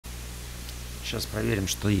Сейчас проверим,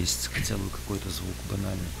 что есть хотя бы какой-то звук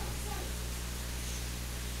банальный.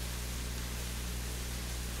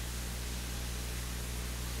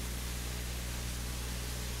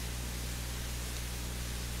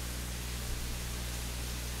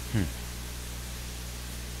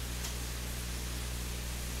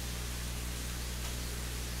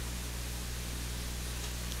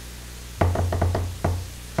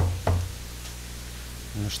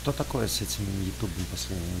 Ну что такое с этим ютубом в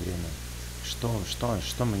последнее время? Что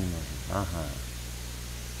мы не можем? Ага.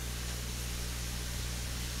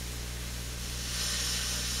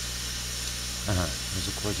 Ага,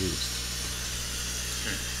 звук вроде есть.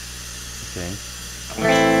 Окей.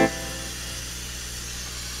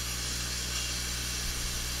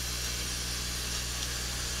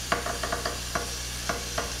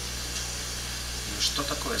 Ну что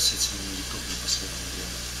такое с этим ютубом в последнее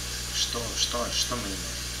время? Что мы не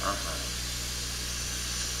можем? Ага.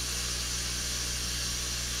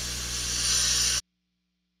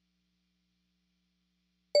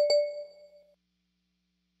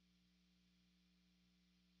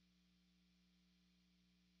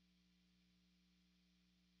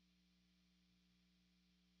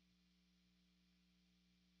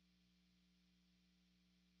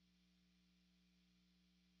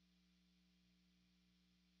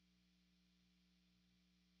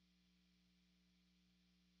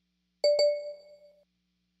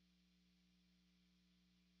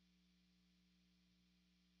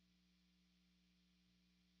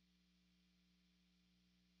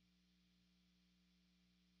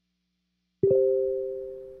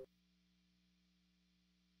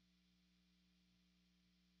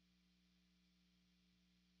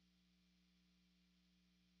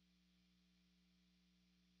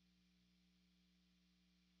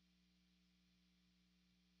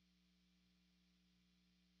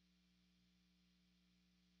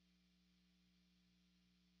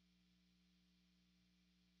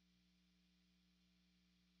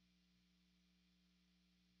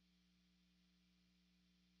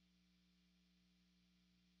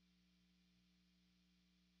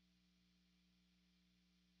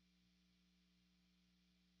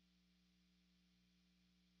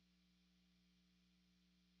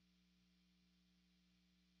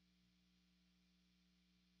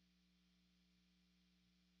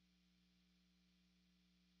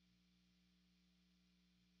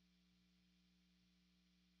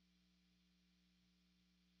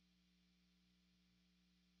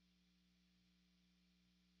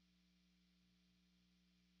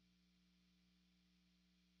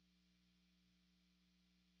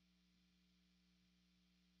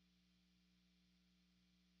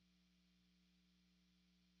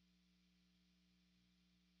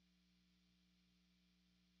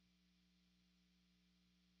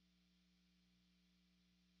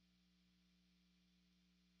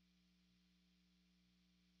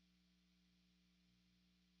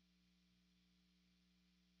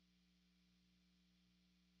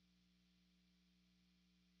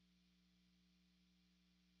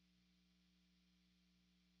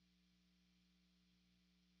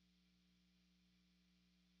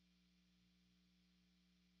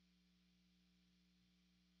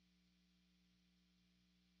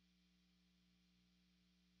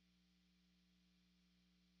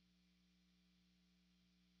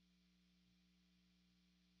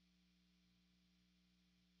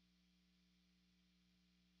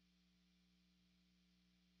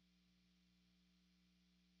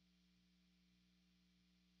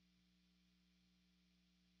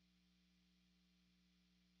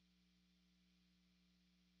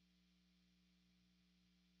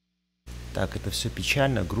 Так, это все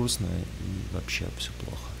печально, грустно и вообще все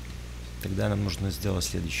плохо. Тогда нам нужно сделать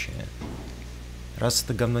следующее. Раз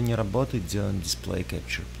это говно не работает, делаем display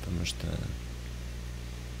capture, потому что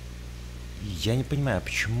я не понимаю,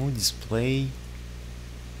 почему дисплей...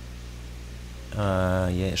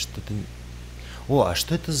 я что-то... О, а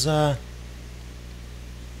что это за...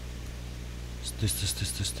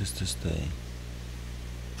 Стой.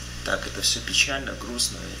 Так, это все печально,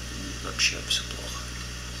 грустно и вообще все плохо.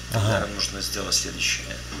 Тогда нам нужно сделать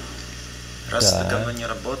следующее. Раз это говно не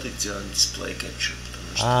работает, делаем display capture,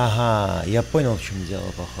 потому что... Ага, я понял, в чем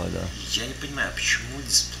дело, походу. Я не понимаю, почему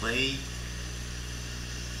дисплей...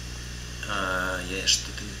 я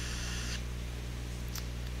что-то...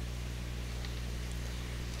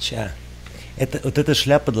 Вот эта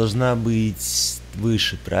шляпа должна быть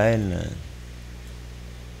выше, правильно?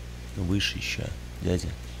 Выше еще, дядя.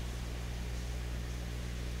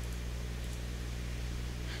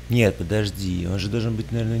 Нет, подожди, он же должен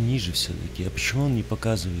быть, наверное, ниже все-таки. А почему он не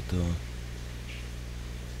показывает его?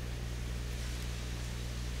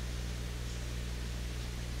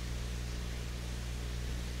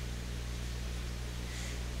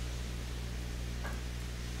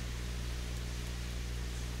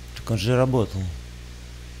 он же работал.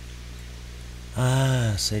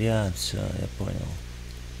 А, сорян, все, я понял.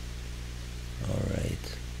 Alright.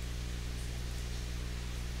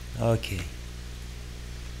 Окей.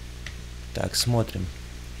 Так, смотрим.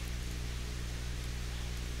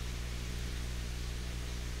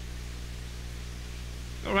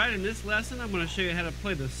 Alright, in this lesson I'm going to show you how to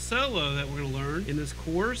play the solo that we're going to learn in this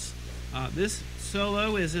course. This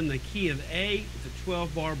solo is in the key of A. It's a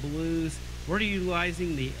 12-bar blues. We're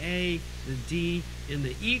utilizing the A, the D, and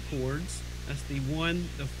the E chords. That's the 1,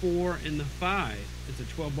 the 4, and the 5. It's a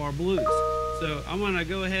 12-bar blues. So I'm going to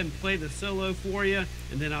go ahead and play the solo for you,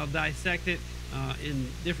 and then I'll dissect it in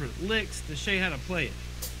different licks to show you how to play it.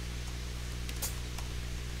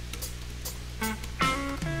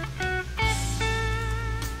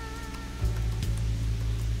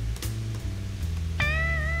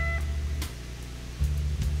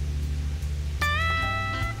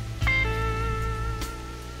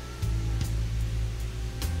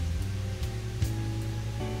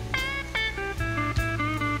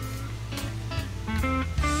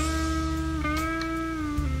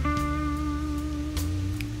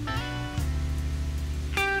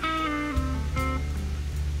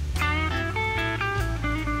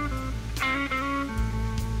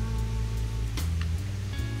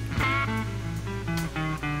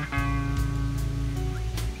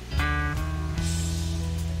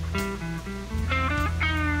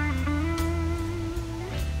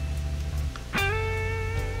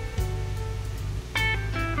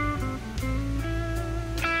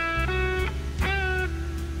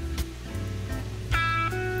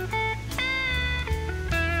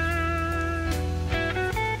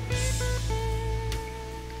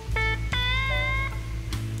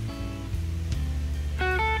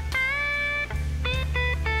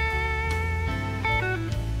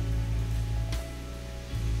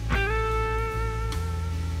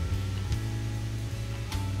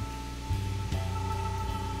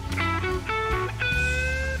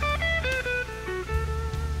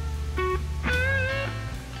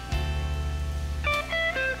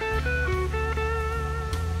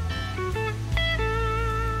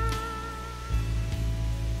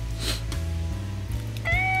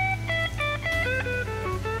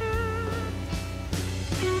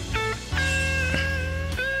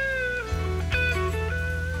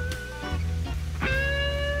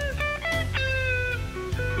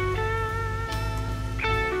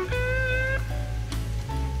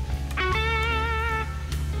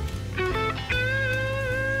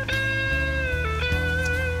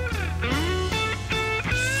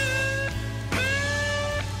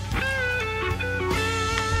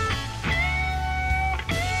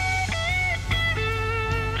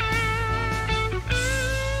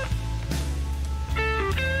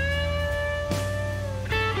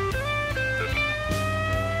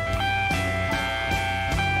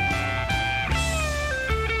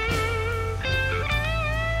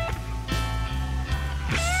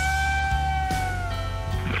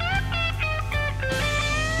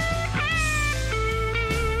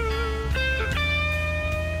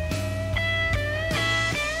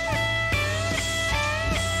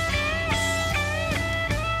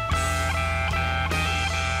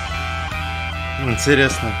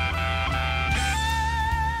 Интересно.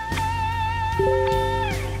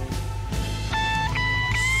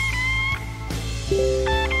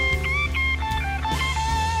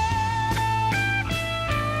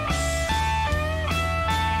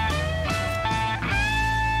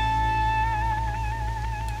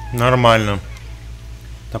 Нормально.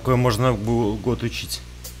 Такое можно год учить.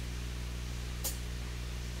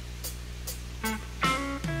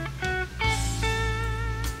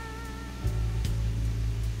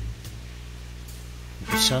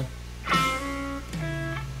 Все.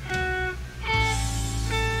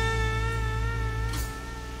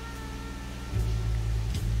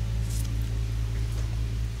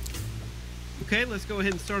 Okay, let's go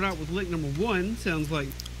ahead and start out with lick number 1. Sounds like.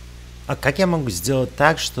 А как я могу сделать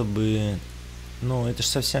так, чтобы... Ну, это же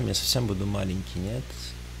совсем... Я совсем буду маленький, нет?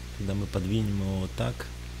 Тогда мы подвинем его вот так.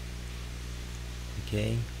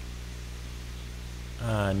 Окей.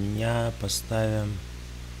 А, меня поставим...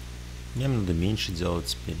 Мне надо меньше делать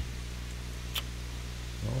теперь.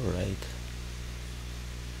 Alright.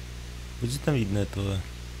 Будет там видно этого?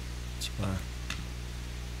 Типа...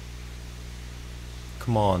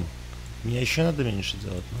 Come on. Мне еще надо меньше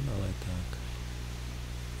делать? Ну, давай так.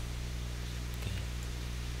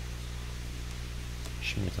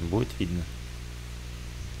 Еще мне там будет видно?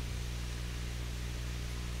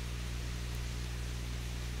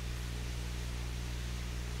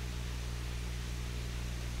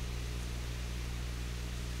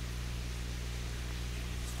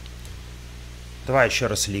 Давай еще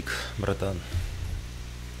раз лик, братан.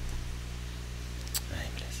 Ай,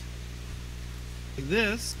 Like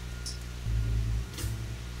this.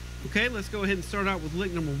 Okay, let's go ahead and start out with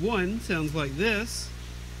lick number 1. Sounds like this.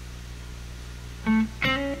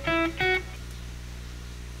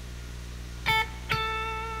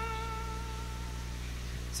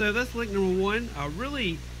 So that's lick number 1.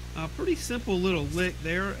 Really pretty simple little lick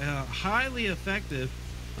there. Highly effective,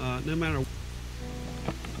 no matter.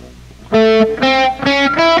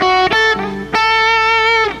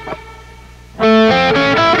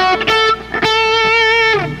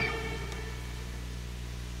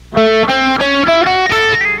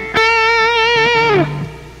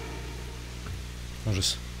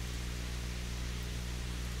 Ужас.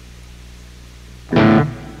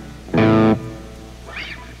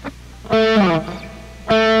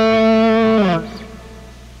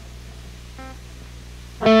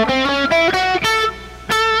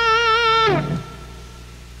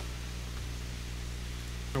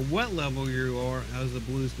 What level you are as a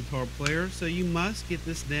blues guitar player, so you must get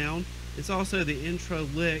this down. It's also the intro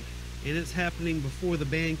lick, and it's happening before the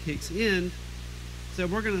band kicks in. So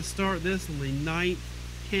we're going to start this on the 9th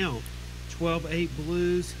count. 12-8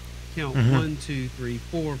 blues, count 1, 2, 3,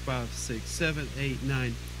 4, 5, 6, 7, 8,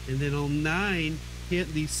 9. And then on 9,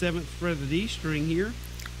 hit the 7th fret of the D string here.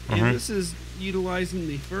 And this is utilizing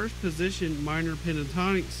the first position minor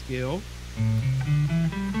pentatonic scale.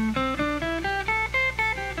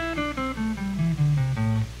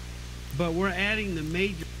 But we're adding the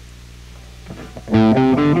major.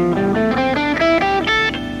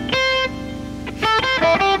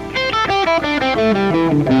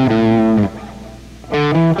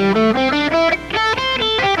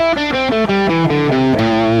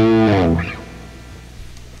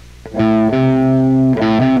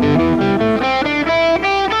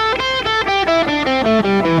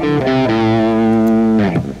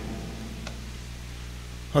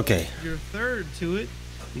 Okay. Your third to it,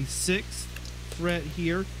 the 6th fret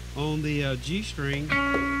here on the G string,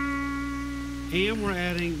 and we're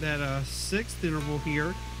adding that 6th interval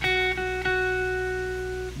here,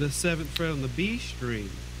 the 7th fret on the B string.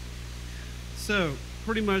 So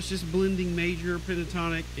pretty much just blending major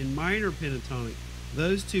pentatonic and minor pentatonic.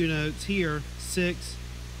 Those two notes here, 6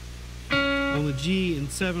 on the G and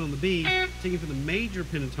 7 on the B, taken from the major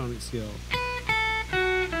pentatonic scale.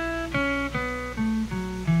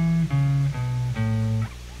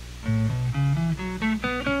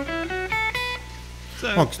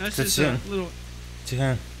 So that's just a little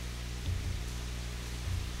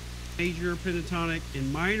major pentatonic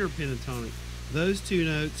and minor pentatonic. Those two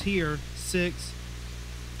notes here, 6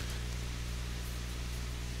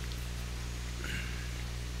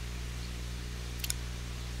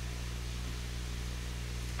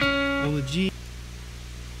 on the G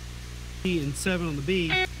and 7 on the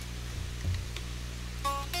B.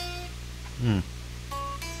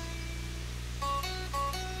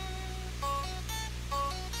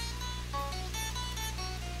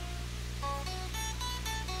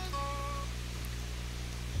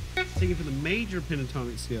 Taken for the major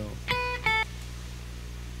pentatonic scale.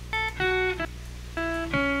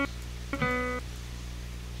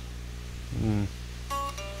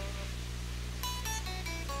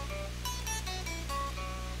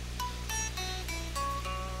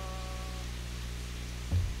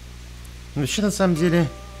 Вообще, на самом деле,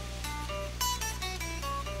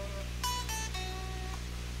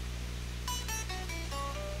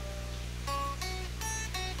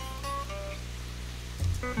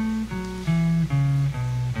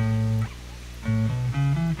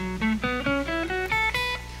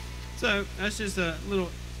 So that's just a little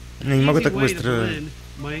я не могу easy так way to быстро. blend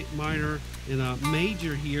minor and a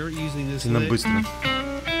major here using this Сильно lick. быстро.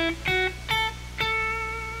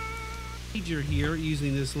 Major here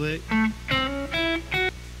using this lick.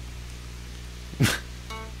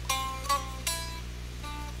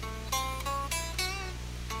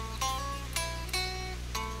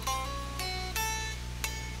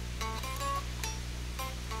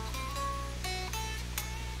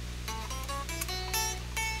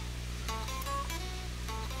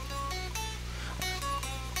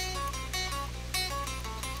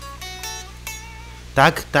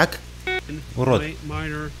 Так, так. Урод.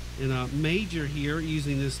 Minor and a major here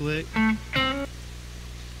using this lick.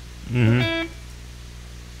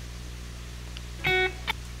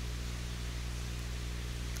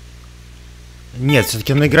 Нет,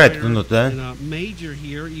 все-таки он играет эту ноту, да? And a major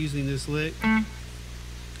here using this lick.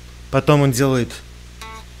 Потом он делает.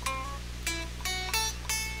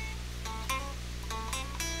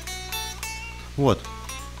 Вот.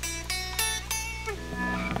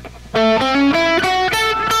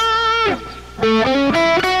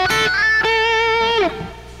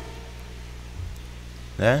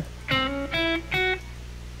 Да?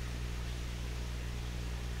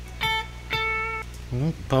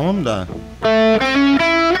 Ну, по-моему, да.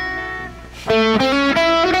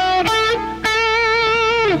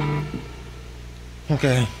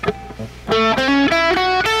 Окей.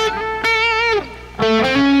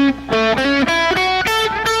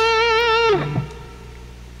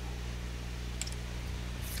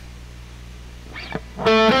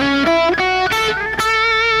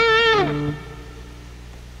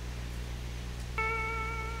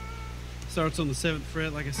 Starts on the 7th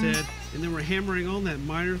fret, like I said, and then we're hammering on that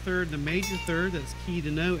minor third, the major third. That's key to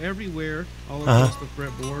know everywhere, all across the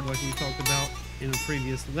fretboard, like we talked about in a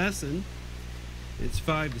previous lesson. It's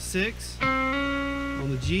 5 to 6 on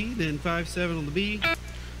the G, then 5-7 on the B.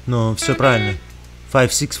 Ну, все правильно.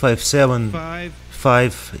 5-6, 5-7, 5,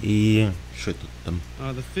 5 и... Что тут там?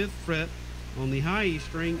 the 5th fret on the high E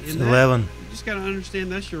string. And that, 11. you just got to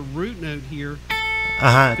understand that's your root note here,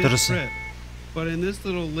 Ага, то же 5th самое. fret. But in this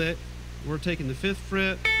little lick, we're taking the 5th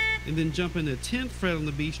fret and then jumping the 10th fret on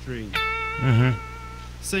the B string.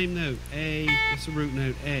 Same note, A, it's a root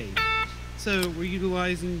note A. So we're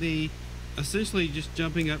utilizing the, essentially just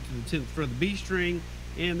jumping up to the 10th fret of the B string,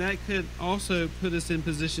 and that could also put us in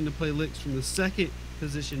position to play licks from the 2nd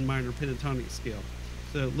position minor pentatonic scale.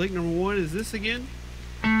 So lick number 1 is this again.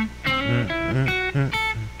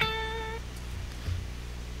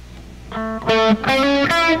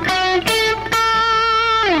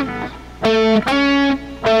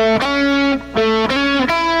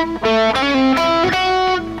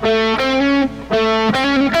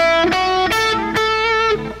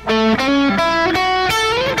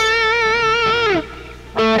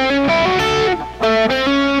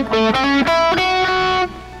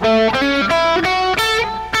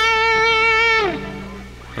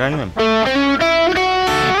 Правильно?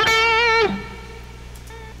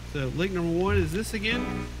 So lick number 1 is this again.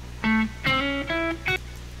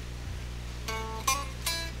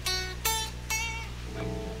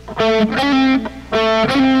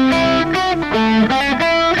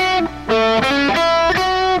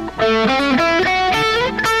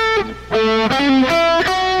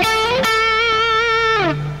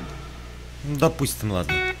 Ну, допустим,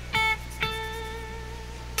 ладно.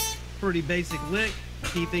 Pretty basic lick.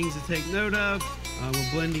 Key things to take note of.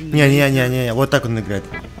 We're blending the Не, вот так он играет.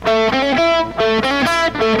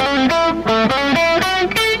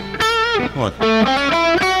 Вот.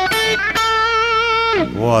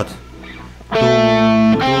 Вот.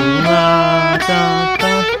 Ту-ду-на-та-та.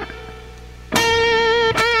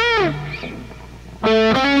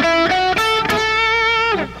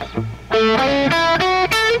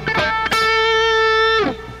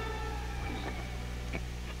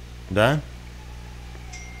 Да?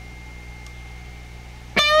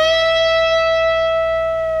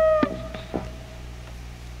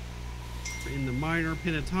 in the minor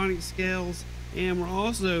pentatonic scales, and we're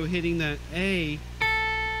also hitting that A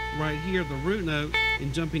right here, the root note,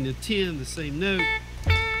 and jumping to 10, the same note,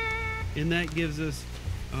 and that gives us,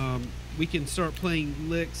 we can start playing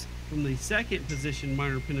licks from the 2nd position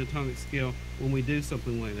minor pentatonic scale when we do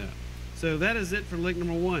something like that. So that is it for lick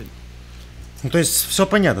number 1. Ну, то есть все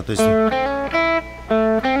понятно, то есть...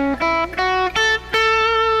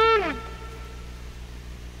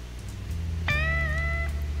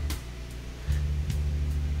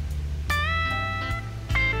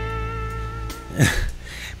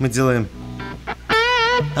 Мы делаем...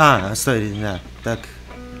 стой, да, так.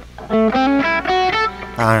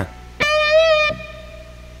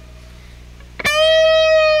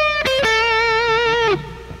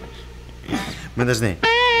 Мы должны...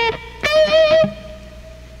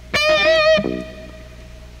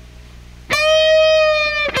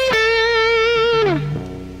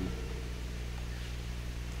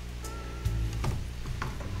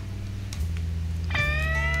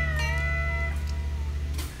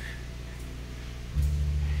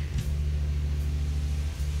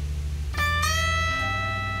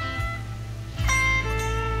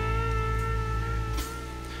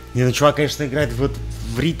 Не, ну чувак, конечно, играет вот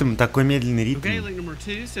в ритм, такой медленный ритм. Okay, lick number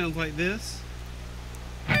 2 sounds like this.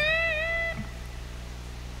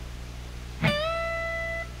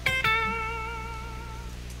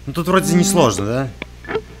 Ну тут вроде не сложно, да?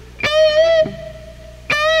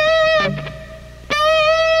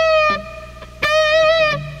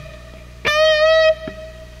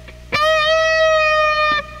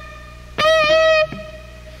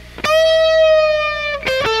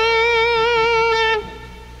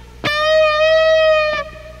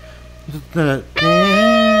 Тут надо...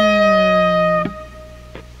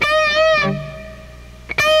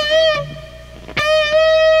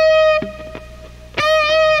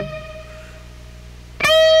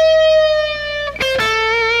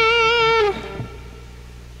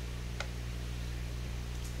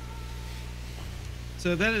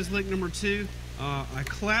 So that is lick number 2, a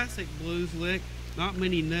classic blues lick. Not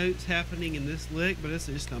many notes happening in this lick, but it's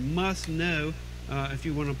just a must know if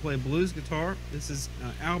you want to play blues guitar. This is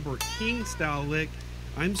Albert King style lick.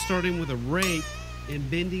 I'm starting with a rake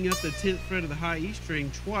and bending up the 10th fret of the high E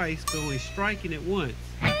string twice, but only striking it once.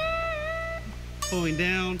 Pulling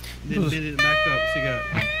down, then bending it back up. So you got,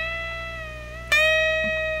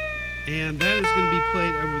 and that is going to be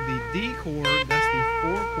played over the D chord. That's the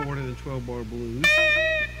 4 chord of the 12 bar blues.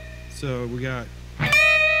 So we got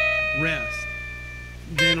rest.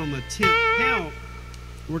 Then on the 10th count,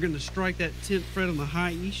 we're going to strike that 10th fret on the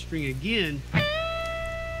high E string again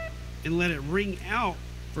and let it ring out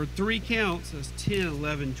for 3 counts. That's 10,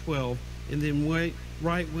 11, 12. And then wait,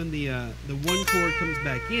 right when the 1 chord comes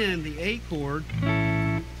back in, the A chord,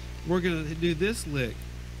 we're going to do this lick.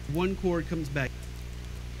 1 chord comes back.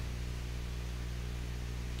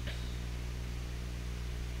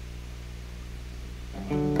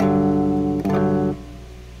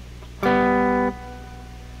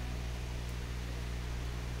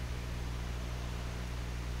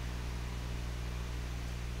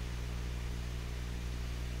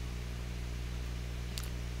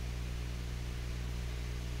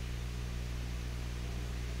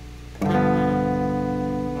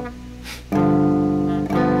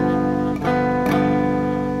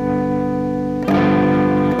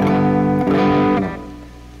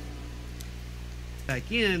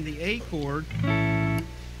 In the A chord,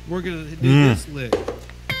 we're going to do this lick.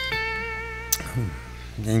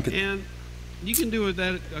 And you can do it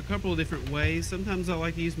that a couple of different ways. Sometimes I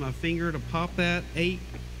like to use my finger to pop that 8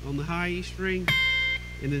 on the high E string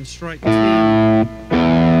and then strike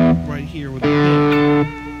 10 right here with the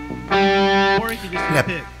pick. Or you can just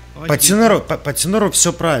pick. По тенору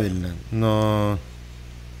все правильно, но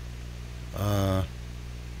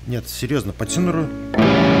нет, серьезно, по тенору.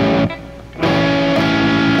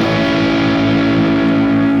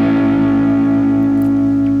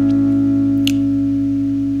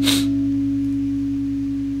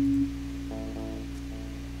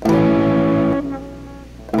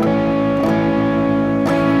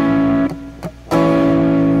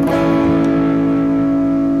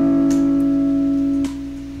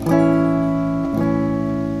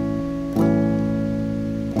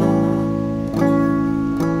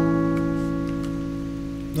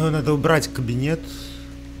 Надо убрать кабинет.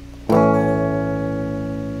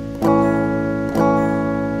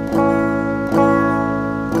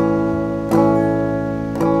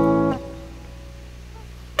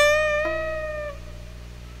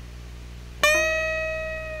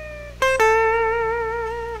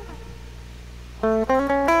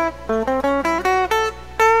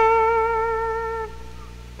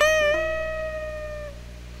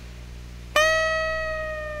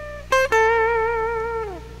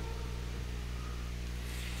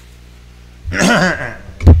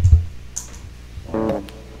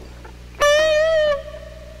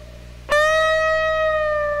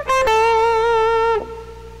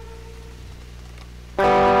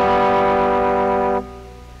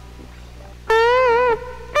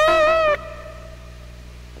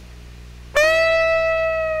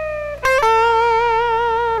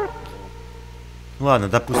 Ладно,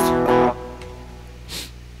 допустим.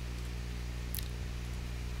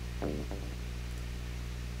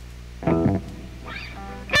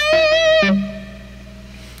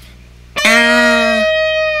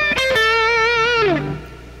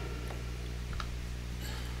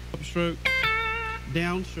 Upstroke,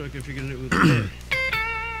 downstroke if you're going to do it with a pick.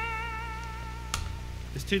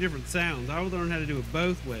 It's 2 different sounds. I would learn how to do it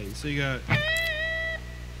both ways. So you got,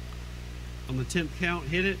 on the 10th count,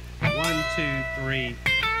 hit it. 1, 2, 3.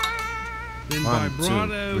 Then 1,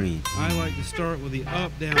 vibrato, 2, 3. I like to start with the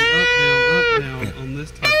up, down, up, down, up, down on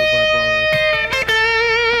this type of vibrato.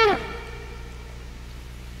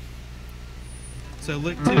 So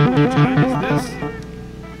lick 2 one time is this.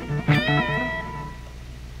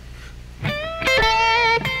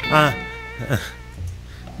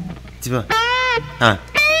 Типа.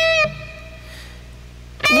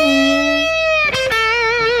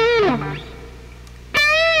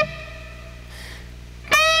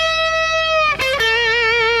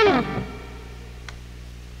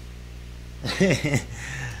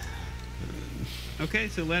 Okay,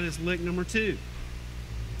 so that is lick number 2.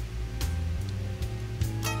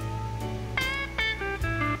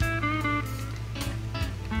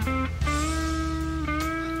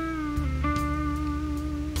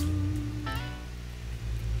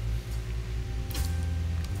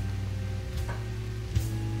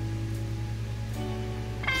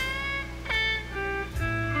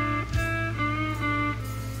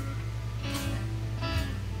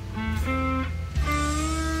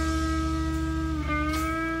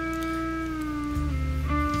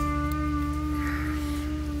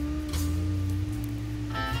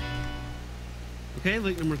 Okay,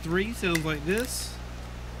 lick number 3 sounds like this.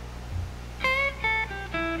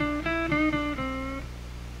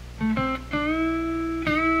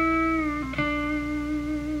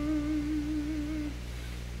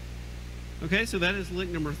 Okay, so that is lick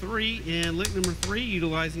number 3, and lick number 3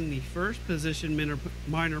 utilizing the first position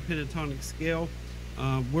minor pentatonic scale.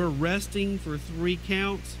 We're resting for 3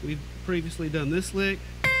 counts. We've previously done this lick.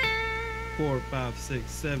 4, 5,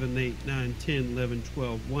 6, 7, 8, 9, 10, 11,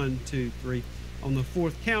 12, 1, 2, 3. On the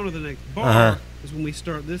 4th count of the next bar is when we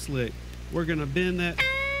start this lick. We're going to bend that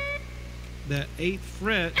 8th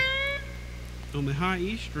fret on the high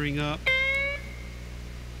E string up,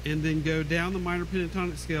 and then go down the minor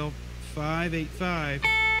pentatonic scale 5, 8, 5,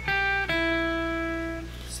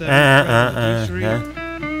 7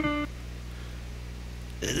 string.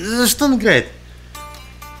 За что он играет?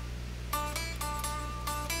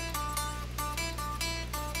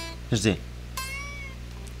 Подожди.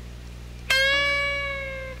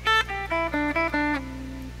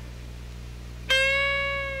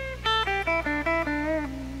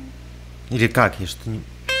 Или как? Я что не...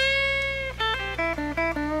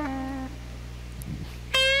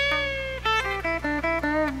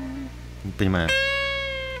 Не понимаю.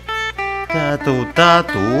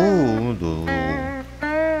 Та-ту-та-ту-ду.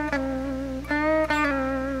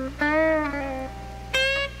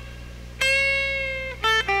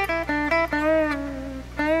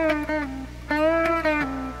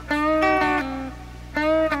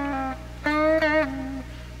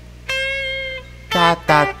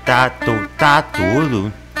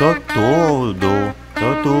 Та-ту-та-ту-ду. То-ту-ду.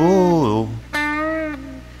 То-ту.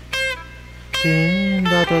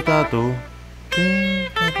 Тин-да-та-та-ту.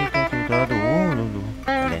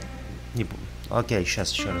 Блин, не помню. Окей,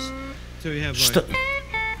 сейчас еще раз. Что?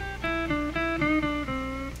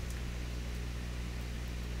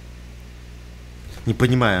 Не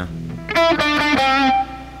понимаю.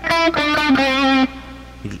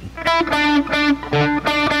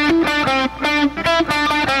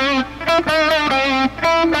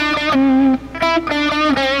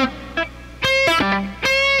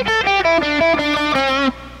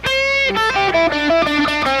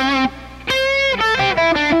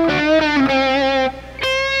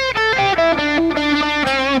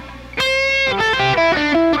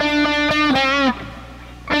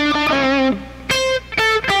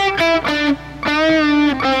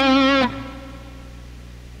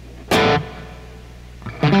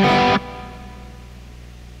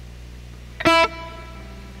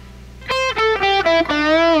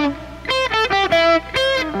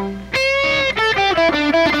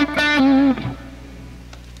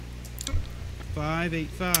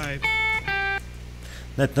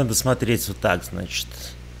 Это надо смотреть вот так, значит.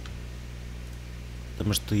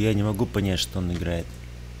 Потому что я не могу понять, что он играет.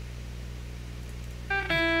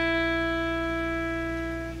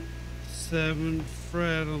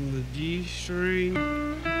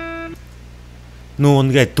 Ну,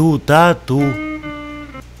 он играет ту-та-ту.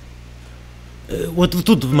 Вот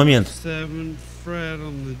тут момент.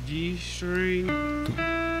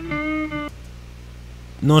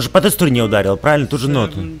 Но он же по той струне ударил, правильно? Ту же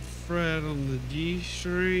ноту.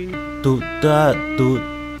 Ту-та-ту.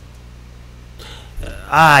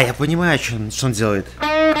 А, я понимаю, что он делает.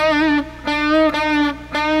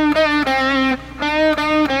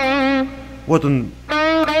 Вот он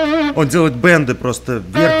делает бенды просто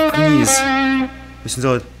вверх-вниз. То есть он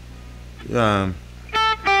делает...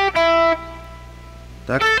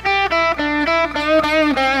 Так.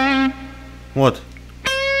 Вот.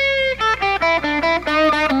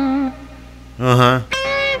 Ага.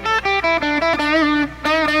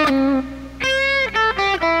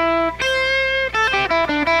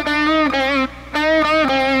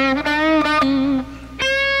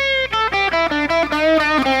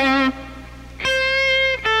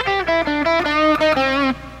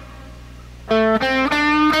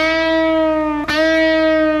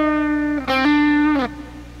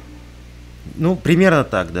 Ну, примерно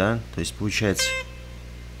так, да? То есть получается...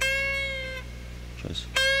 Сейчас.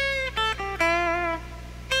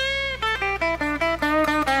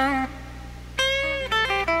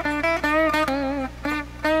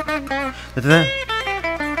 Это да?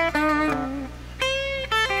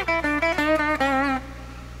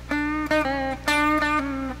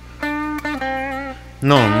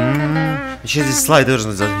 Ну, еще здесь слайд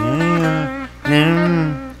должен сделать.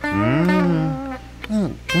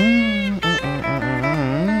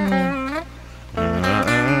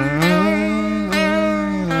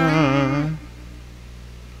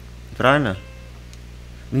 Правильно?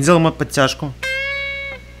 Не делаем подтяжку.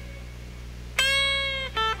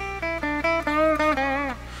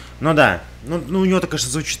 Ну да. Ну у него, конечно,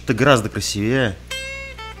 звучит гораздо красивее.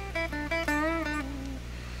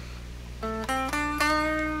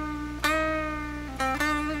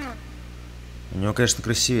 оно, конечно,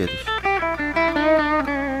 красивее.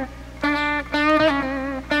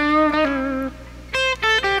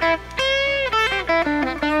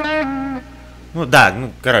 Ну да,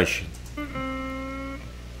 ну короче.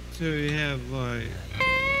 So you have like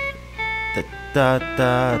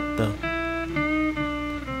Та-та-та-та.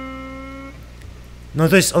 Ну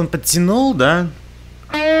то есть он подтянул, да?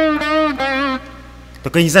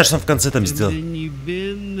 Только я не знаю, что он в конце там and сделал. then you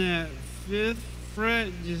bend that fifth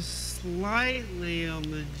fret just slightly on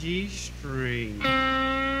the G string.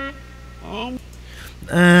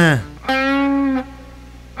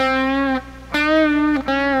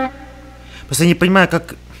 Просто я не понимаю,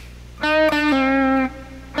 как...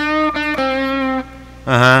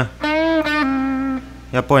 Ага.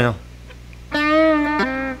 Я понял.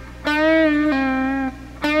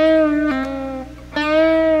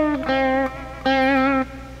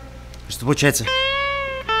 Что получается?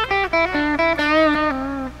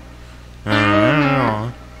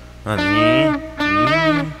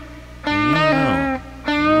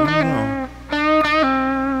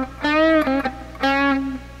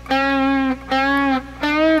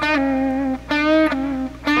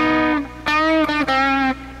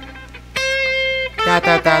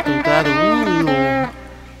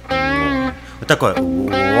 Вот такой.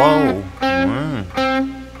 Вау.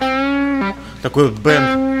 Такой вот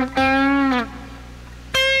бенд.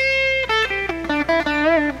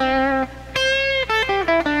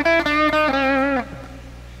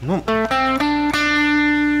 Ну.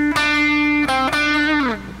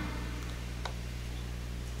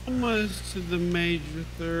 Almost to the major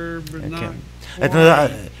third, but not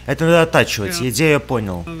Это надо оттачивать. Идею я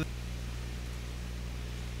понял.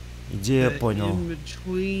 Идею я понял. In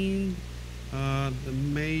between the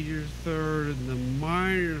major third and the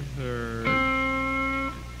minor third,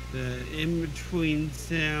 the in between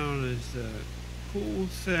sound is a cool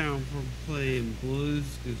sound for playing blues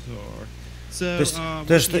guitar. So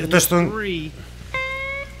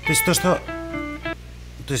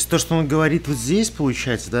То есть то, что он говорит вот здесь,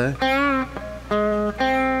 получается, да?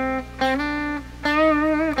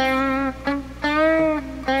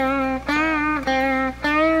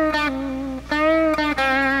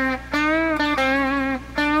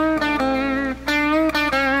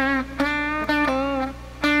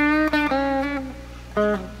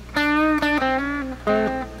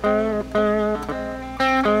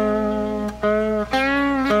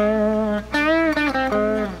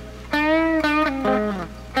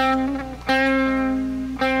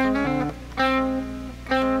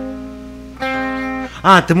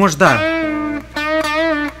 А, ты можешь, да.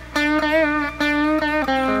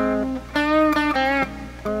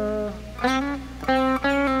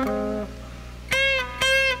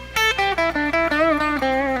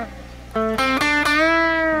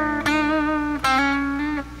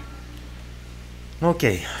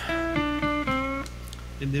 Окей.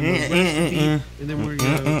 And then we're and then we're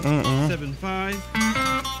going to 7/5.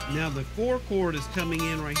 Now the 4 chord is coming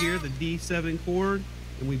in right here, the D7 chord,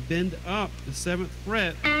 and we bend up the 7th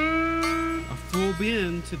fret, a full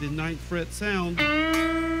bend to the 9th fret sound.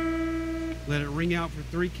 Let it ring out for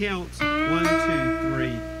 3 counts. 1, 2,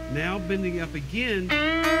 3. Now bending up again,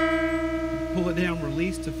 pull it down,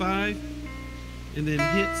 release to 5, and then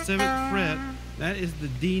hit 7th fret. That is the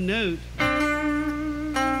D note,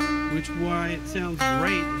 which why it sounds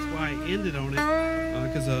great. That's why I ended on it,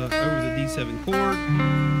 because over the D7 chord,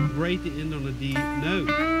 great to end on a D note.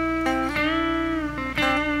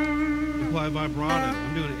 Apply vibrato.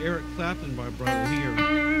 I'm doing an Eric Clapton vibrato here.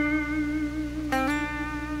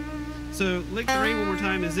 So lick the ring one more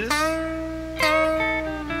time. Is this?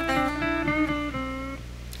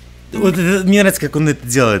 Вот это, мне нравится, как он это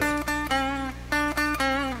делает.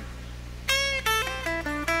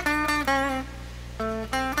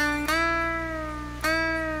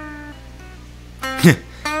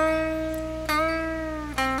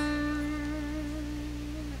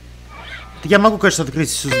 Я могу, конечно, открыть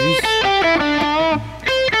все здесь.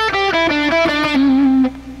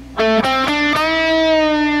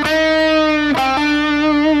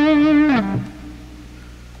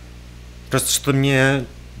 Просто что мне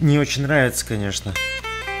не очень нравится, конечно.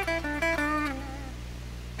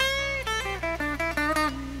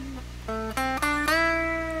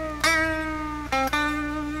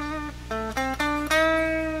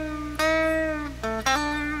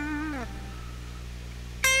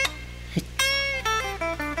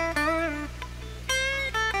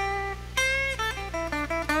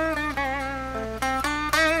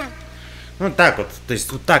 Ну так вот, то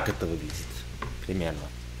есть вот так это выглядит примерно,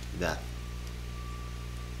 да.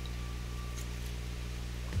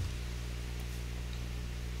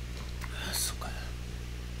 Сука.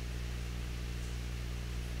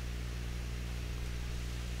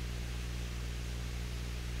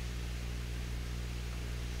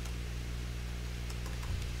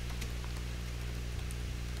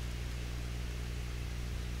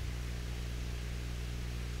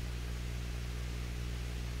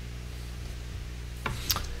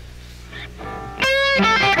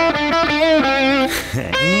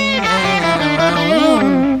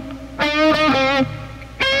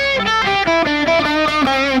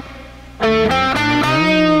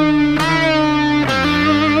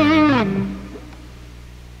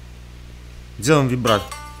 Делаем вибрат.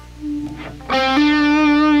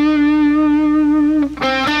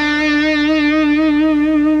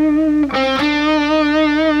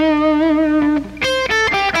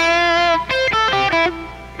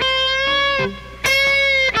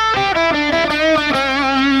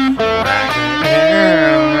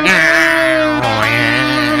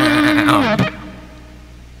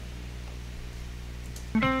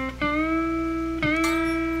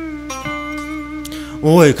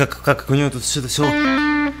 Ой, как у него тут все это все.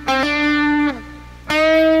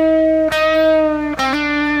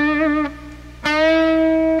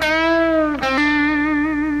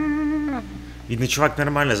 Видно, чувак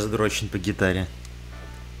нормально задрочен по гитаре.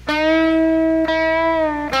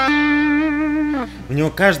 У него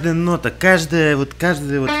каждая нота, каждая вот.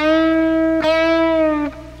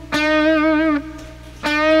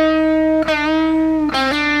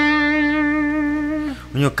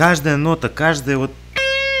 У него каждая нота, каждая вот.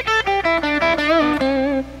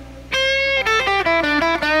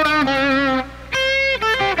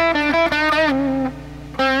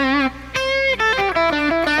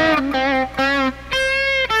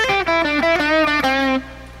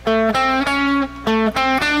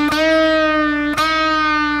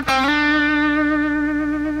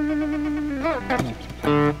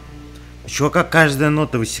 У чувака каждая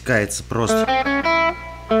нота высекается просто.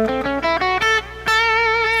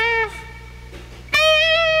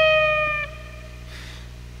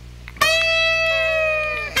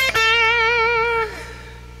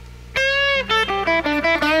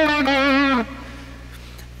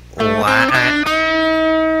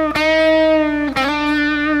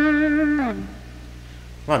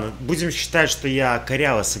 Ладно, будем считать, что я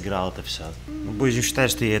коряво сыграл это все. Будем считать,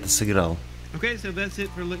 что я это сыграл. Okay, so that's it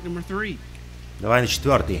for lick number 3. Давай на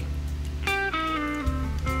 4-й.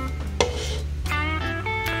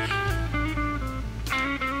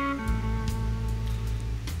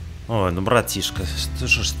 Ой, ну братишка, что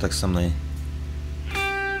ж так со мной?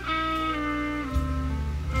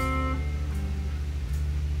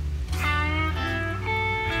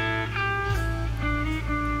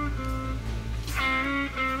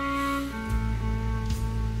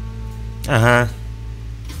 Ага.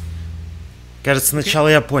 Кажется, сначала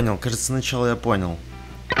я понял.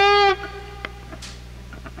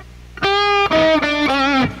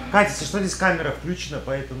 Катя, если что, здесь камера включена,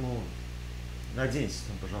 поэтому наденься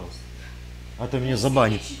там, пожалуйста. А то меня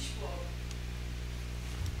забанит.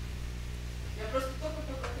 Я просто только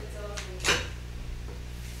хотела сказать.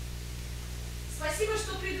 Спасибо,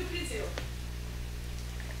 что предупредил.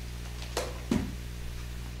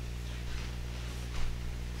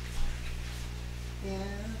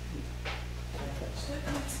 Что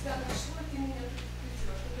это на тебя нашло, ты меня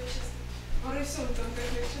предупредила? Чтобы я сейчас поросенком как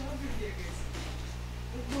начала бы бегать.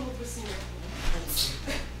 Было бы смешно.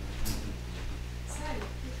 Салик,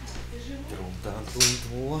 ты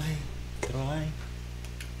живой?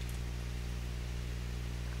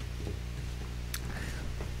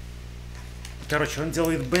 Короче, он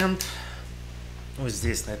делает бенд вот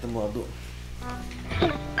здесь, на этом ладу.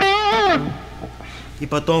 И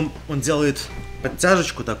потом он делает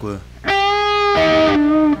подтяжечку такую.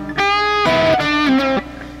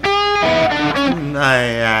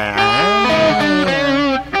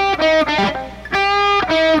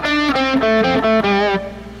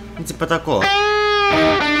 Типа такого.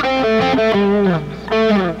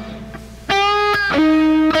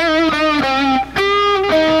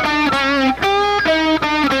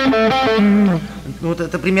 Ну вот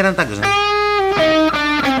это примерно так же.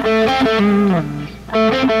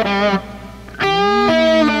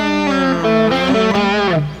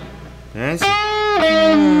 Понимаете?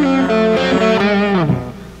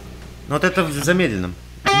 Ну вот это в замедленном.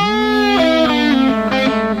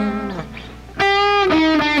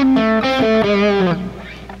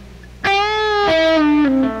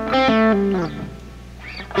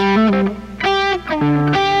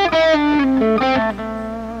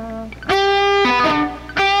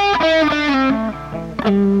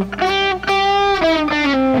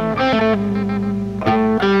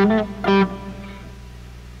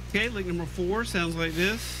 Okay, lick number 4 sounds like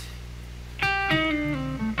this.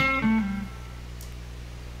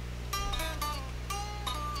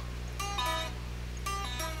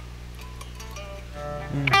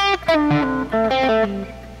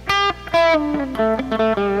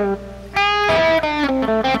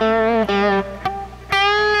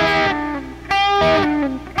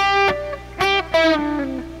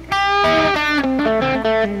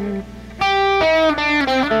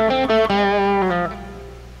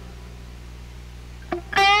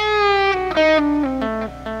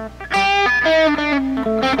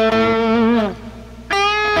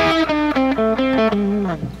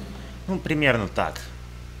 примерно так.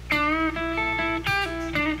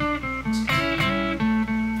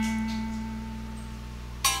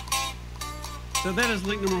 So that is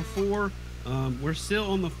lick number 4. We're still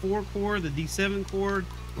on the 4 chord, the D7 chord.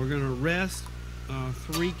 We're going to rest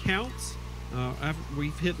 3 counts after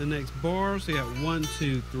we've hit the next bar. So you got 1,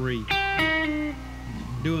 2, 3.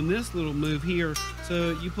 Doing this little move here.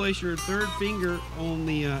 So you place your 3rd finger on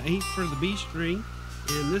the 8th fret of the B string,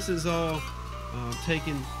 and this is all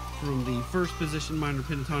taken from the 1st position minor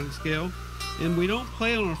pentatonic scale. And we don't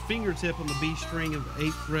play on our fingertip on the B string of the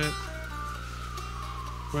 8th fret.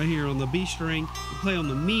 Right here on the B string, we play on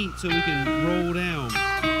the meat so we can roll down.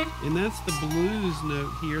 And that's the blues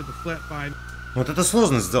note here, the flat 5. Вот это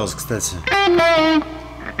сложно сделать, кстати.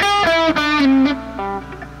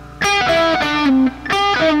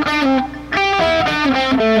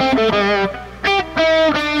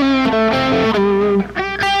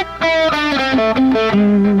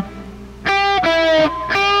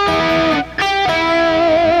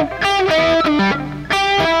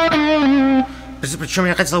 Причем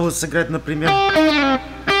я хотел бы сыграть, например...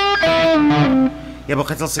 Я бы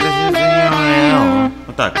хотел сыграть...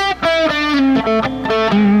 Вот так.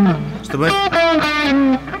 Чтобы...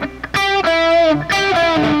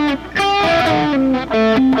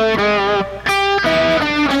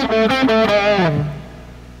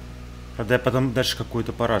 Правда, я потом дальше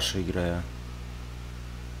какую-то парашу играю.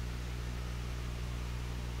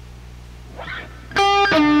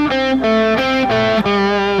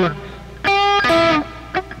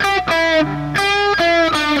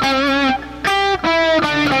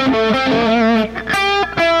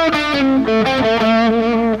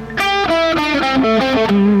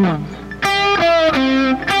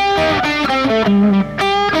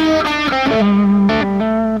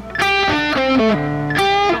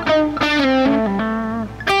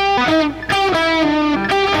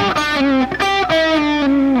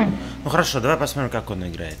 Хорошо, давай посмотрим, как он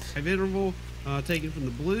играет. Interval taken from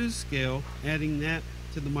the blues scale, adding that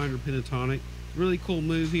to the minor pentatonic. Really cool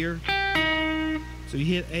move here. So you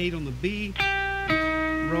hit 8 on the B,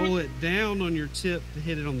 roll it down on your tip to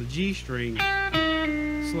hit it on the G string.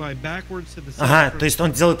 Slide backwards to the second. Ага, то есть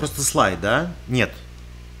он делает просто слайд, да? Нет.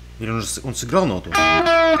 Или он сыграл ноту?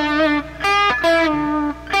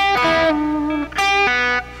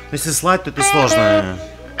 Если слайд, то это сложно.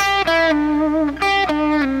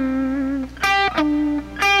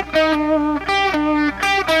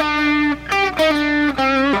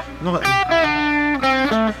 Ну,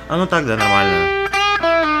 ну тогда нормально.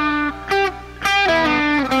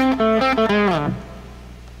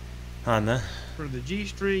 Ладно. For the G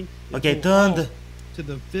string, Okay, it will turn fall to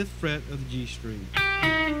the 5th fret of the G string.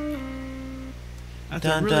 That's a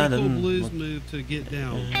Dun, really dun, cool dun. blues move to get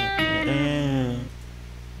down.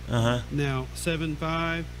 Now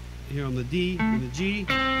 7/5 here on the D and the G,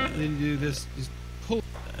 and then you do this. Just pull.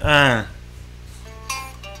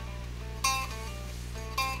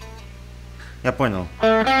 Я понял.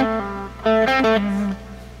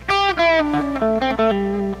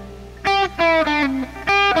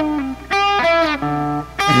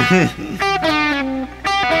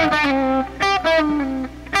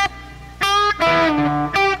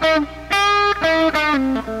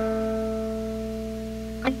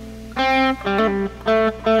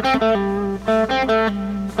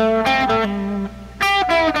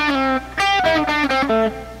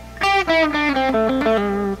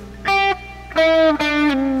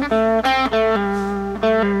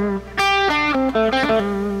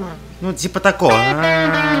 Ну, типа такого.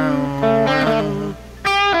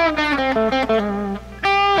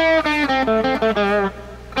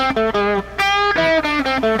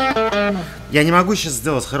 Я не могу сейчас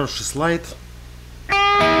сделать хороший слайд.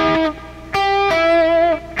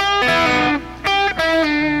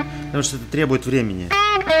 Потому что это требует времени.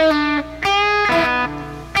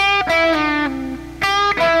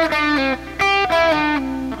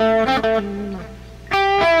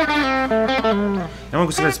 Я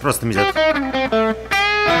могу сыграть просто мизет.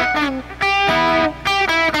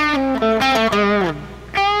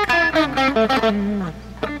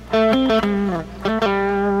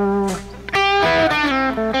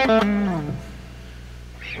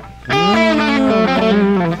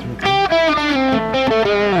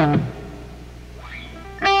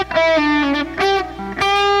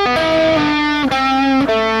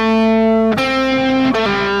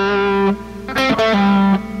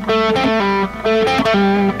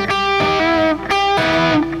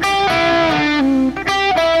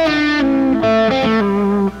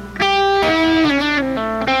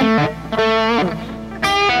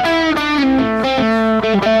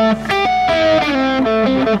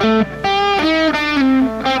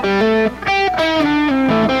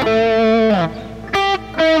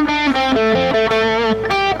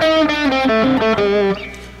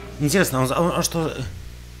 интересно, он что...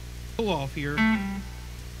 Pull off here.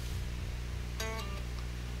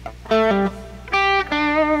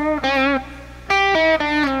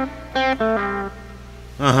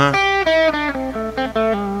 Ага.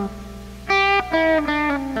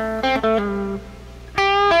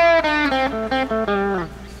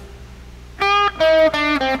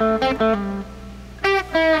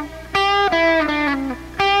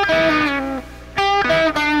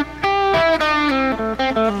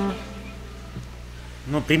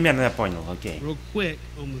 Ну, примерно я понял, окей. Real quick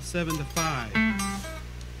on the 7 to 5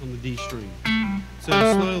 on the D string. So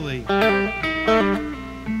slowly.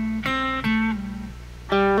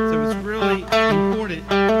 So it's really important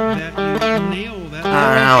that you nail that.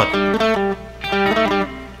 Вот.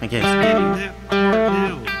 Окей. Getting that part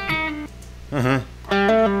down. Ага.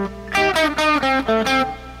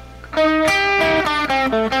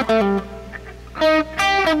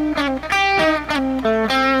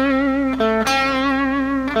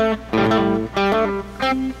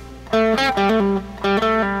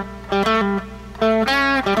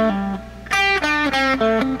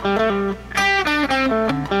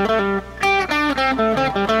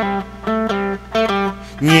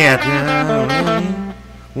 Нет.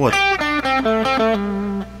 Вот.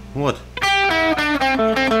 Вот.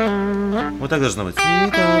 Вот так должно быть.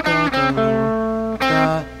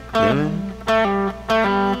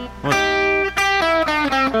 Вот.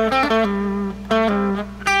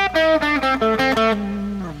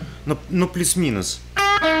 Ну плюс-минус.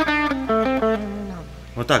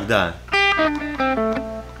 Вот так, да.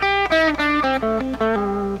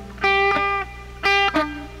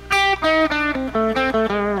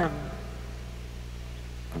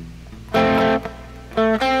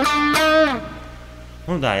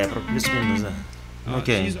 Ну да, я про плюс-минус, да.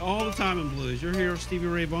 Окей. She's all the time in blues. You'll hear Stevie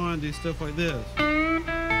Ray Vaughan do stuff like this.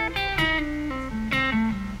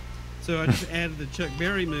 So I just added the Chuck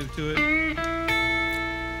Berry move to it.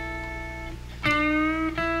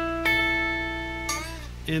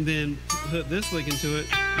 And then put this lick into it.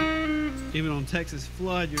 Even on Texas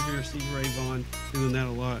Flood, you'll hear Stevie Ray Vaughan doing that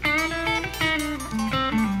a lot.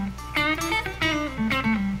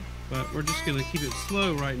 But we're just going to keep it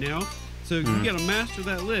slow right now. So you got to master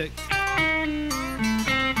that lick.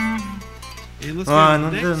 And let's go to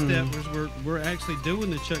the next step, where we're actually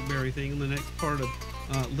doing the Chuck Berry thing in the next part of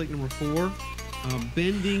lick number 4.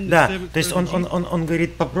 Bending the Да, seventh то есть fret of the G. он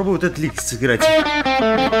говорит, попробуй вот этот лик сыграть.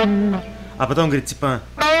 А потом говорит, типа...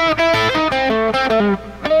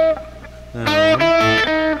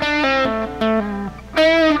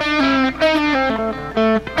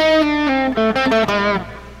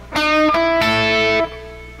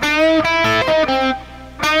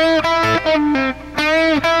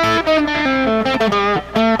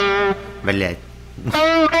 Блять.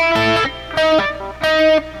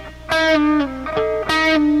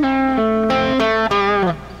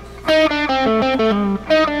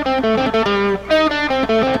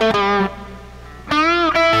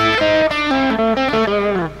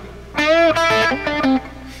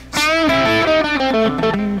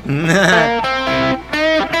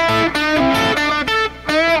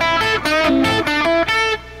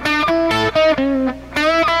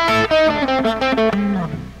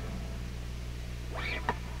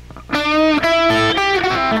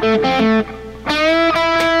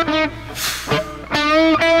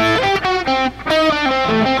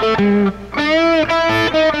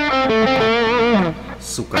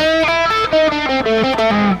 Сука.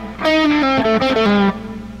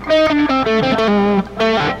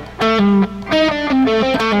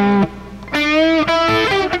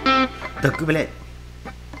 Так, блядь.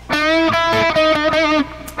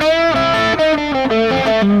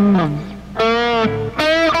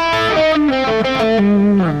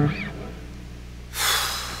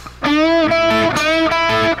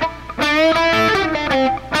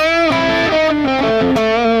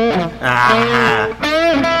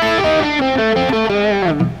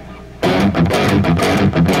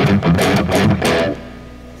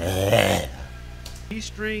 E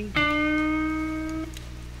string.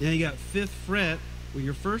 Now you got 5th fret with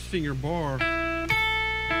your first finger bar.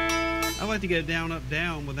 I like to get it down, up,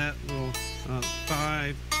 down with that little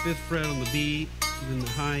 5th fret on the B, then the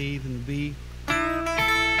high E, then the B.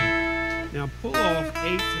 Now pull off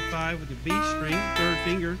 8 to 5 with the B string, 3rd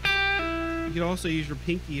finger. You can also use your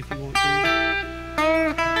pinky if you want to.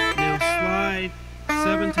 Now slide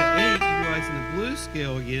 7 to 8, utilizing the blues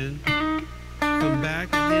scale again. Come back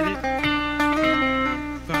and hit it.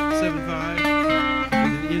 7, 5.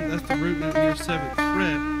 And then that's the root note in your 7th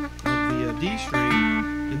fret of the D string.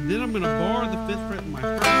 And then I'm going to bar the 5th fret with my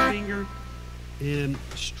first finger and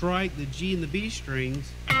strike the G and the B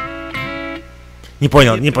strings. Не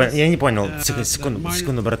понял, give не понял, us, я не понял. the Секунду, minor-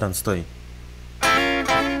 секунду, братан, стой.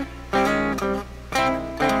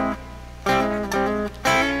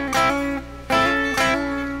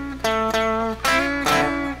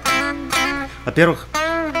 Во-первых,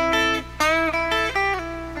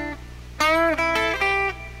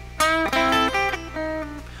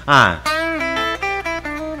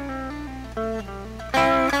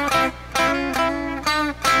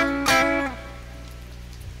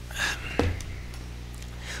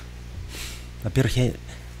 во-первых, я...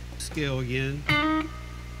 scale again.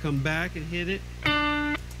 Come back and hit it.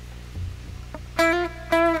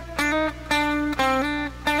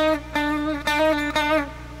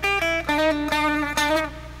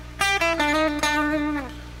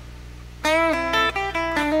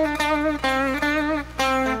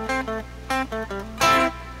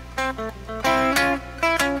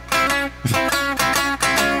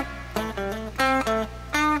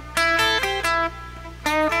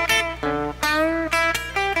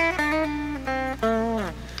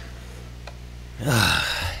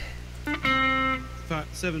 Five,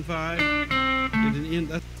 7-5. And an end.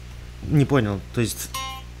 That's Не понял, то есть...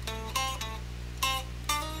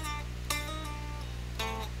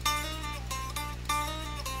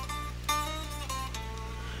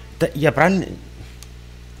 Да, я правильно...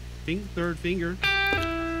 third finger.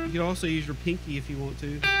 You can also use your pinky if you want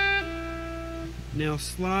to. Now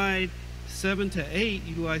slide 7 to 8,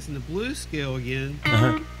 utilizing the blue scale again.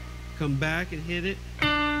 Ага, Come back and hit it.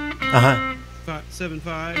 ага.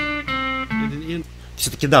 7-5. And an end.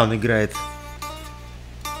 Все-таки да, он играет.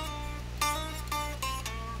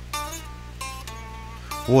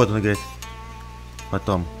 Вот он играет.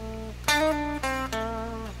 Потом.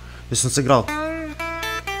 То есть он сыграл.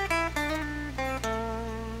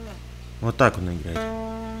 Вот так он играет.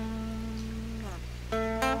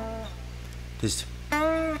 То есть...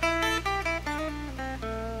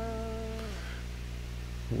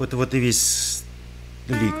 Вот и весь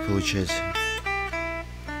лик получается.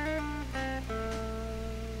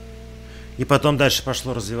 И потом дальше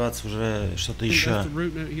пошло развиваться уже что-то I think еще. that's the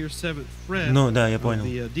root note here, 7th fret. Ну да, я of понял.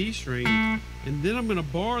 the D string, and then I'm going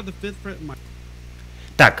to bar the 5th fret.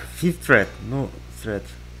 Так, fifth fret. Ну, fret.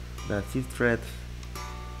 Да, fifth fret.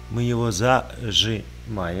 Мы его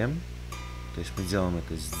зажимаем. То есть мы делаем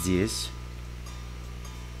это здесь.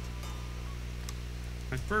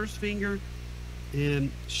 My first finger and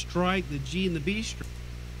strike the G and the B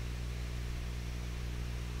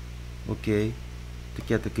Окей. Так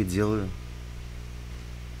я так и делаю.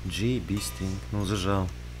 G, B string. Ну, зажал.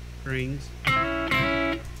 strings.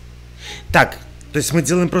 Так, то есть мы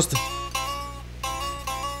делаем просто...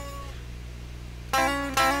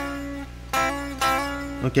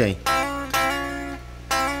 Окей.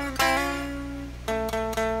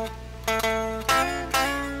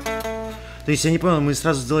 То есть я не понял, мы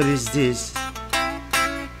сразу сделали здесь.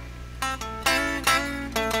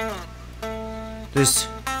 То есть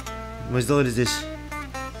мы сделали здесь.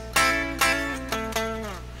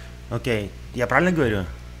 Окей. Я правильно говорю?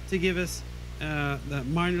 To give us that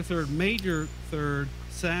minor third, major third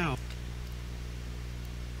sound.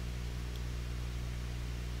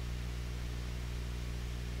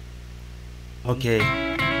 Окей.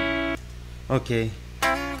 Окей.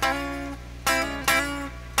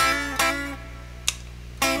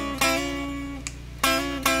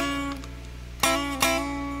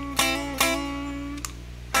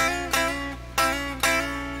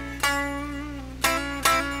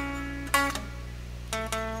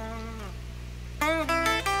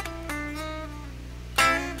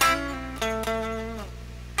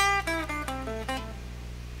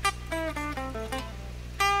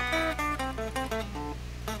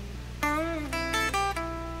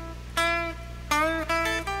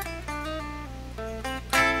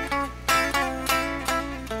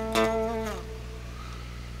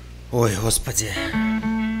 Ой, господи.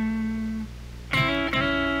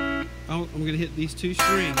 I'm going to hit these two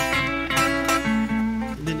strings,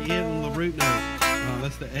 and then end on the root note.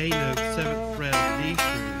 That's the A note, 7th fret of the D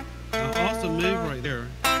string. Also move right there,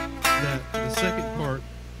 that the second part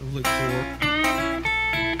of lick 4.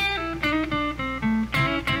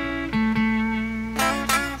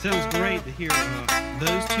 Sounds great to hear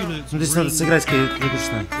those two notes Ну, здесь надо ring сыграть,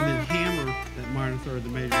 конечно. and then hammer that minor third, the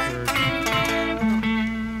major third.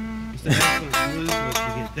 It's an excellent blues lick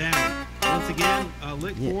to get down. Once again,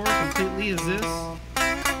 lick 4 completely is this.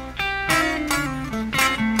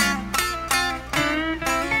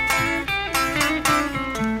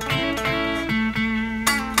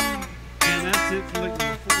 And that's it for lick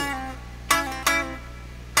number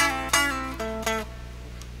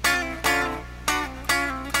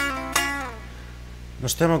 4. Ну,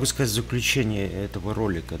 что я могу сказать в заключение этого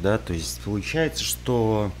ролика, да? То есть получается,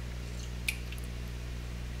 что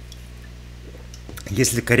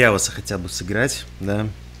если корявоса хотя бы сыграть, да?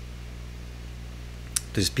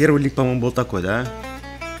 То есть первый лик, по-моему, был такой, да?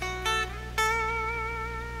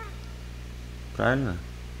 Правильно?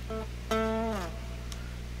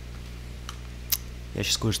 Я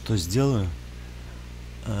сейчас кое-что сделаю.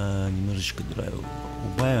 Немножечко драйв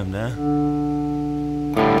убавим, да?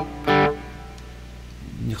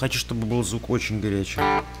 Не хочу, чтобы был звук очень горячий.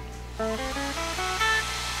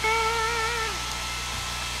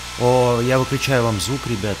 О, я выключаю вам звук,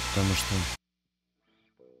 ребят, потому что...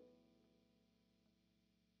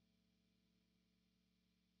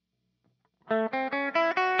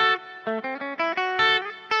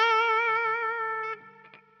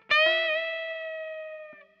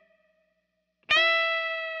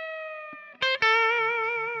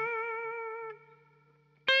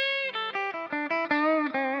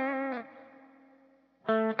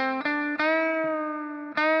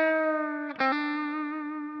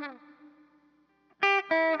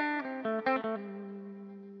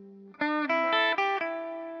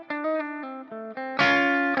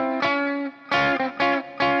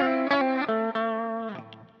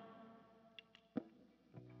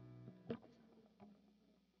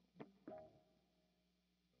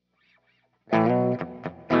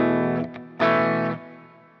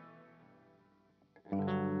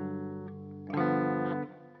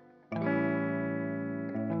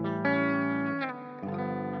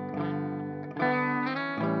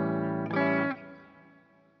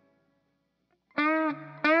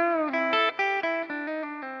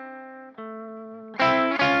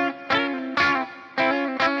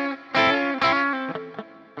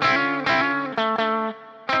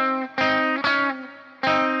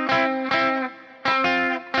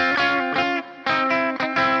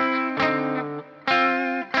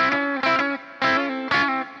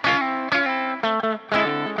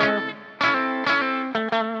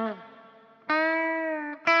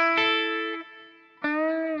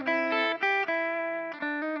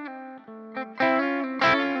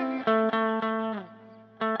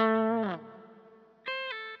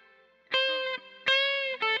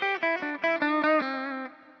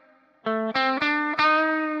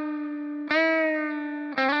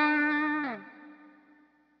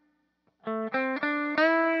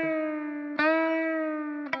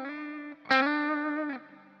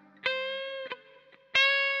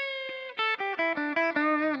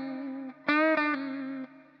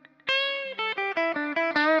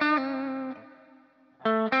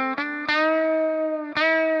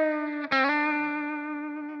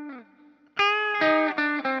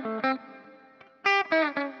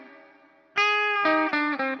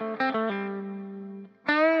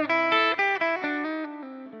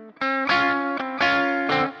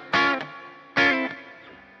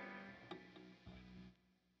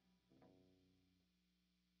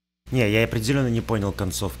 Не, я определенно не понял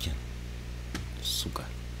концовки. Сука.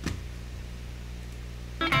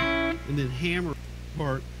 And then hammer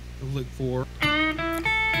part of lick 4.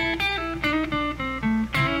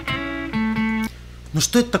 Ну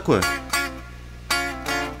что это такое?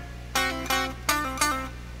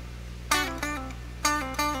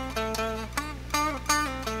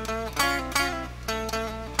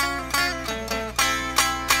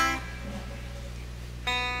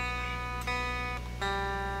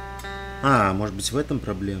 А, может быть в этом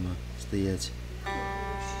проблема стоять?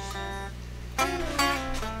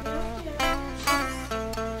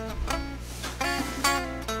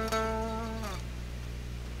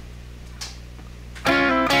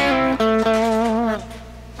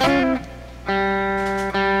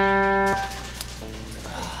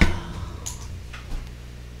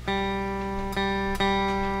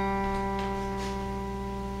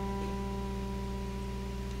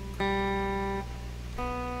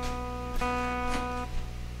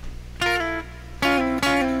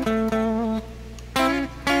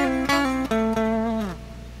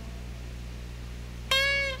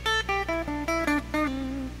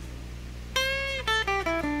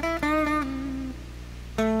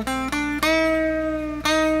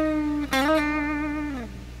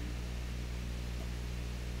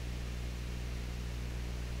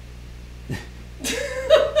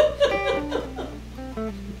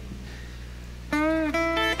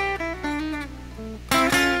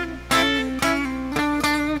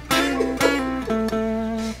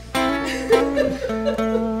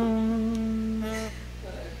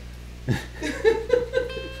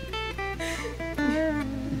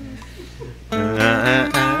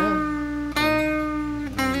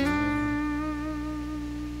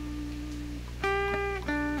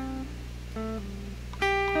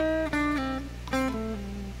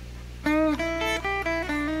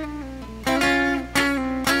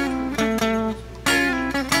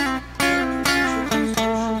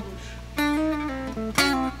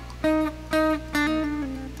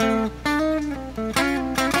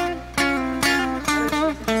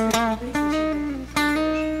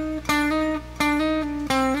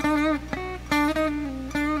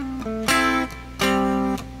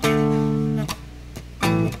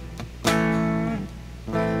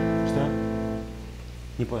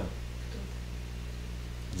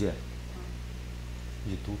 Где?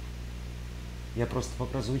 YouTube. Я просто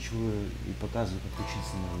пока озвучиваю и показываю, как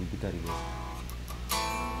учиться на гитаре играть.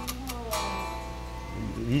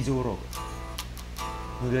 Видеоурок.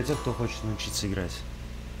 Ну, для тех, кто хочет научиться играть.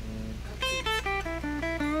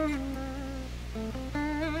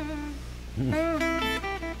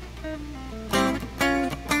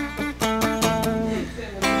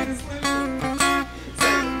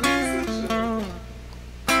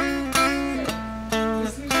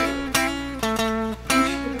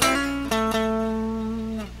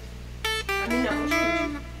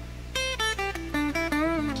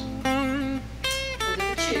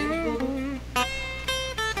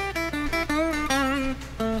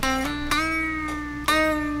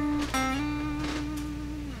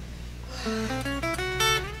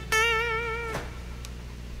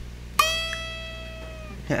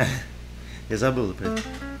 Я забыл про это.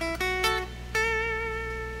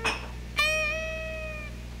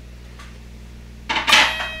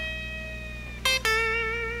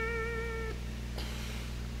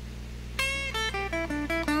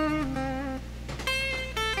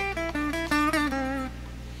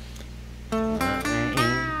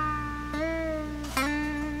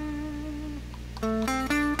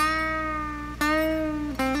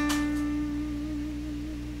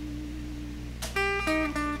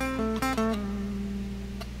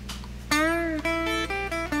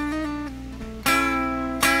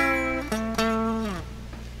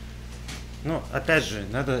 Ну, опять же,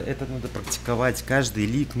 надо практиковать. Каждый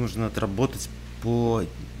лик нужно отработать по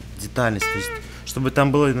детальности. То есть, чтобы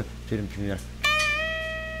там было, например,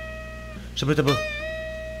 чтобы это было...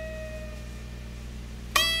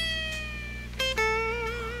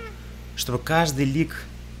 Чтобы каждый лик,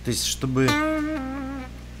 то есть, чтобы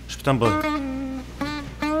там было...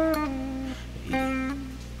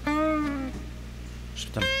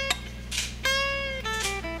 Чтобы там...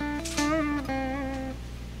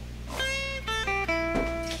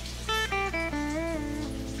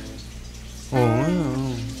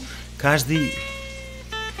 Каждый...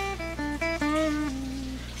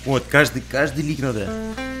 Вот, каждый лик надо.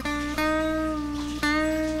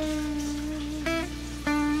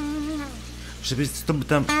 Чтобы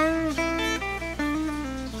там...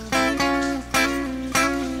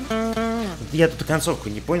 Я тут концовку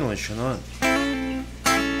не понял еще, но...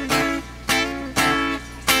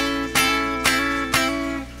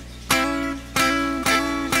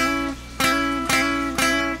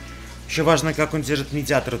 Еще важно, как он держит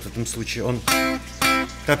медиатор в этом случае.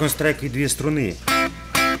 Как он страйкает две струны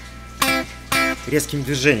резким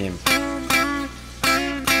движением.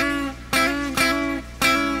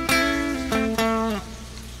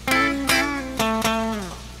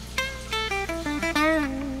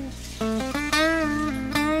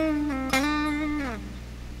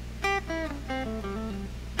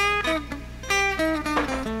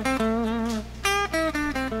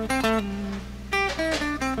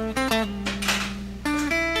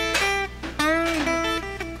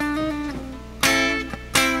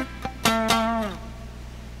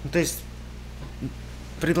 То есть,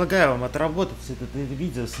 предлагаю вам отработать это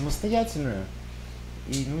видео самостоятельно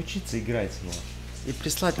и научиться играть его. И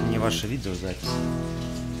прислать мне ваше видеозапись.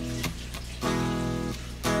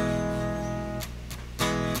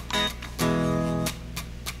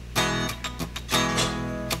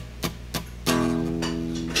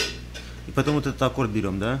 И потом вот этот аккорд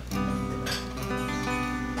берем, да?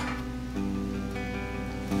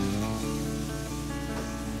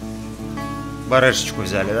 Барышечку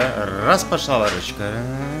взяли, да? Раз пошла барышечка.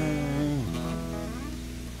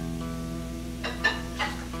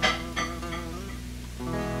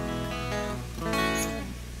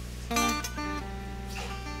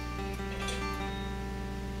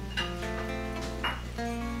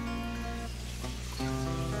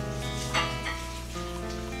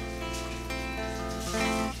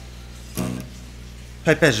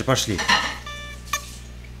 Опять же пошли.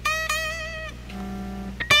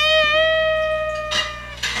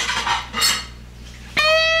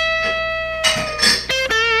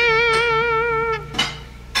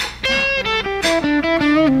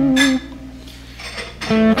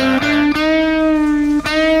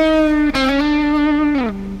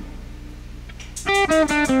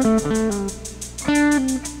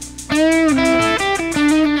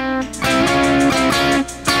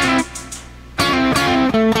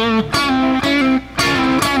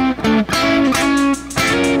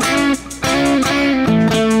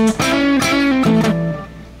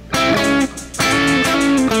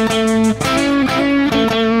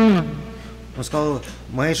 Он сказал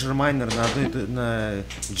major minor на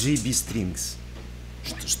GB strings.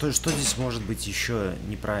 Что здесь может быть еще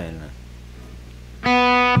неправильно?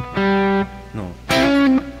 Ну.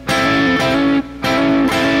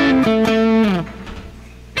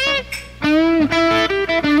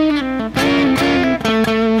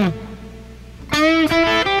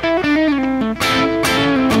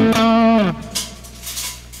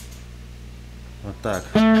 Вот так.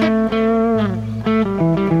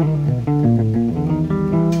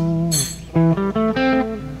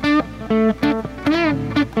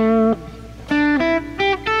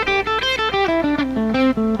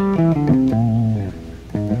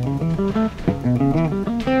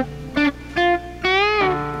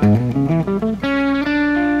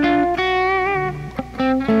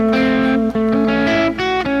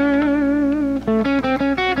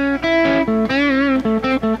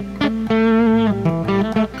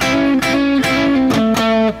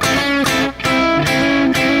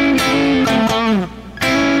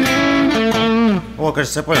 О,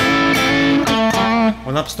 кажется, я понял.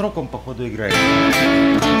 Он апстроком, походу, играет.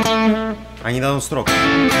 А не даунстрок.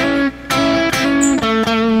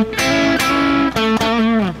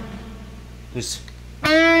 То есть...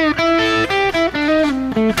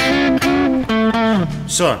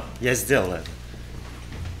 Все, я сделал это.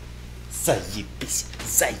 Заебись,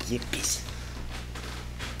 заебись.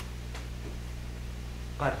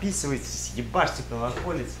 Подписывайтесь, ебашьте,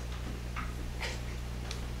 колоколец.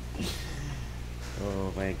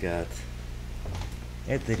 О май гад.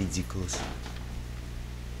 Это ridicule.